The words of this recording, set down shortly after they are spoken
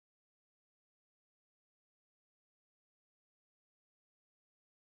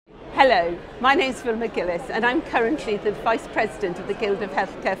Hello, my name is Vilma Gilis and I'm currently the Vice President of the Guild of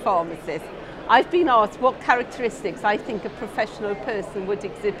Healthcare Pharmacists. I've been asked what characteristics I think a professional person would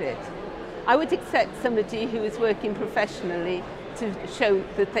exhibit. I would expect somebody who is working professionally to show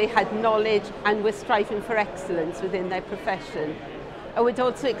that they had knowledge and were striving for excellence within their profession. I would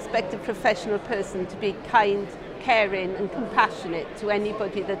also expect a professional person to be kind, caring and compassionate to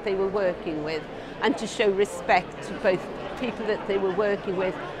anybody that they were working with, and to show respect to both people that they were working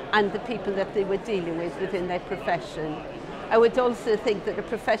with and the people that they were dealing with within their profession. I would also think that a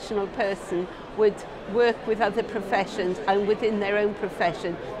professional person would work with other professions and within their own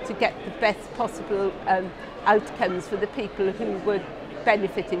profession to get the best possible outcomes for the people who were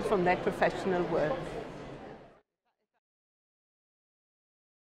benefiting from their professional work.